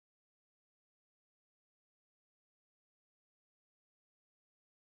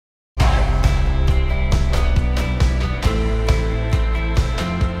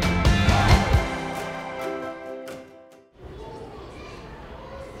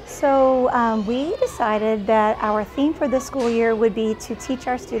We decided that our theme for this school year would be to teach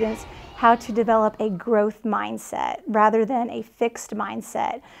our students how to develop a growth mindset rather than a fixed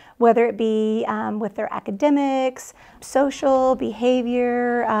mindset, whether it be with their academics, social,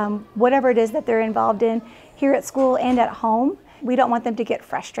 behavior, whatever it is that they're involved in here at school and at home. We don't want them to get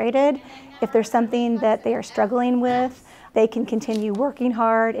frustrated. If there's something that they are struggling with, they can continue working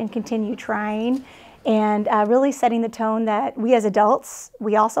hard and continue trying, and really setting the tone that we as adults,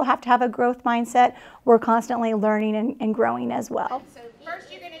 we also have to have a growth mindset. We're constantly learning and growing as well.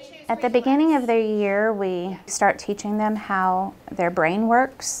 At the beginning of their year, we start teaching them how their brain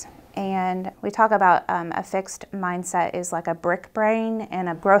works. And we talk about a fixed mindset is like a brick brain, and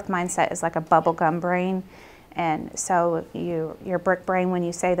a growth mindset is like a bubblegum brain. And so your brick brain, when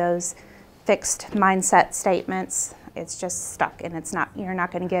you say those fixed mindset statements, it's just stuck and you're not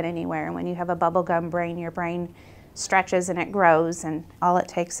going to get anywhere. And when you have a bubblegum brain, your brain stretches and it grows, and all it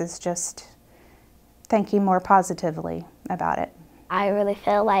takes is just thinking more positively about it. I really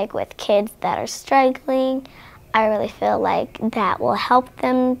feel like with kids that are struggling, I really feel like that will help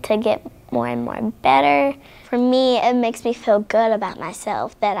them to get more and more better. For me, it makes me feel good about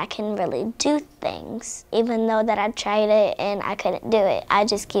myself that I can really do things. Even though that I tried it and I couldn't do it, I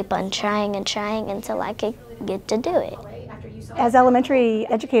just keep on trying and trying until I could get to do it. As elementary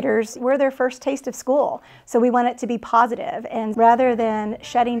educators, we're their first taste of school, so we want it to be positive. And rather than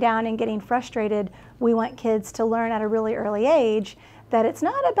shutting down and getting frustrated, we want kids to learn at a really early age that it's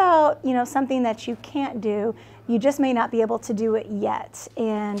not about, something that you can't do. You just may not be able to do it yet.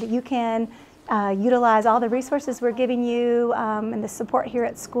 And you can utilize all the resources we're giving you and the support here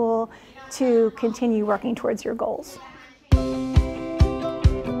at school to continue working towards your goals.